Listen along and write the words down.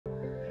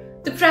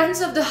The presence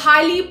of the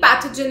highly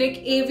pathogenic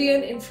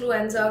avian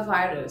influenza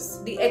virus,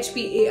 the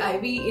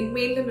HPAIV, in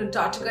mainland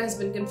Antarctica has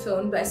been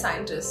confirmed by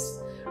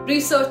scientists.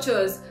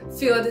 Researchers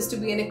fear this to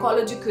be an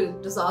ecological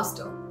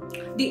disaster.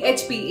 The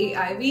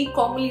HPAIV,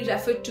 commonly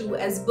referred to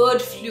as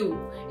bird flu,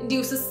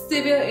 induces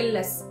severe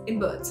illness in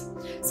birds.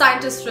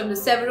 Scientists from the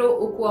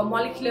Severo-Ochoa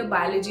Molecular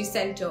Biology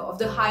Center of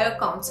the Higher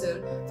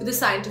Council for the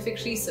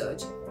Scientific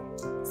Research,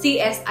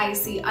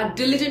 CSIC, are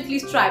diligently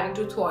striving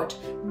to thwart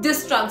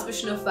this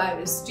transmission of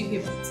virus to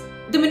humans.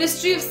 The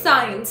Ministry of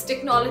Science,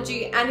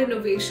 Technology and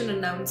Innovation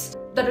announced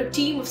that a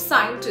team of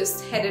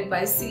scientists headed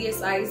by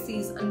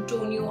CSIC's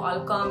Antonio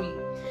Alcami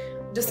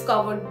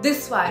discovered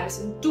this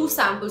virus in 2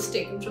 samples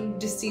taken from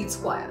deceased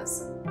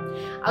squires.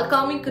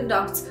 Alcami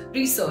conducts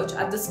research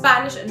at the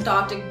Spanish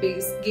Antarctic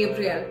base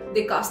Gabriel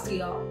de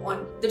Castilla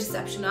on the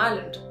Deception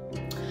Island.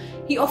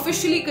 He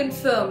officially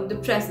confirmed the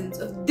presence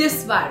of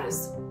this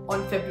virus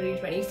on February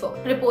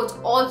 24th. Reports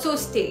also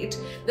state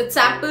that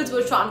samples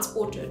were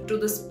transported to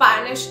the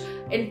Spanish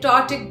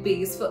Antarctic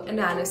base for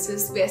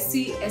analysis, where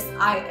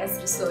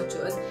CSIS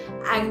researchers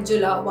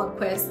Angela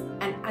Vaquez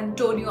and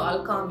Antonio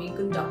Alcami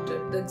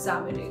conducted the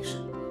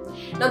examination.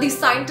 Now, these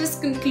scientists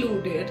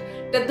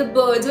concluded that the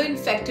birds were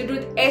infected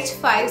with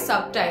H5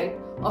 subtype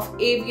of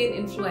avian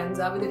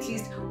influenza, with at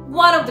least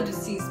one of the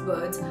deceased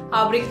birds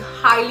harboring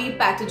highly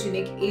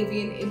pathogenic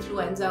avian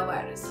influenza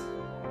virus.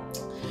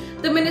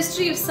 The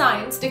Ministry of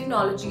Science,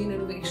 Technology and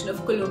Innovation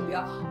of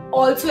Colombia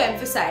also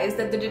emphasized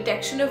that the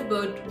detection of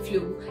bird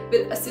flu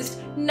will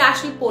assist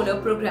national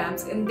polar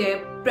programs in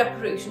their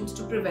preparations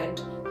to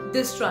prevent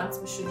this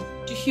transmission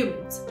to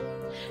humans.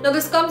 Now,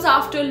 this comes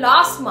after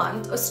last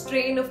month a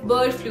strain of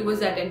bird flu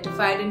was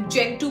identified in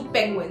Gentoo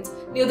penguins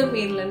near the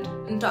mainland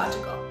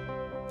Antarctica.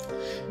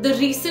 The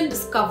recent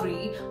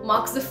discovery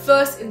marks the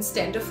first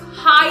instance of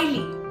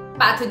highly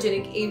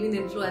pathogenic avian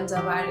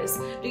influenza virus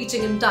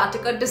reaching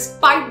Antarctica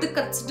despite the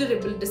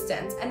considerable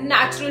distance and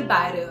natural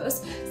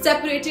barriers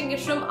separating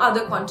it from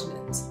other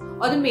continents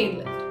or the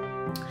mainland.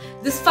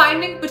 This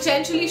finding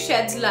potentially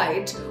sheds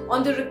light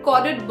on the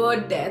recorded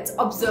bird deaths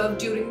observed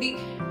during the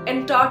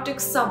Antarctic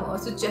summer,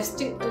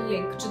 suggesting a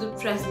link to the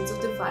presence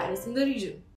of the virus in the region.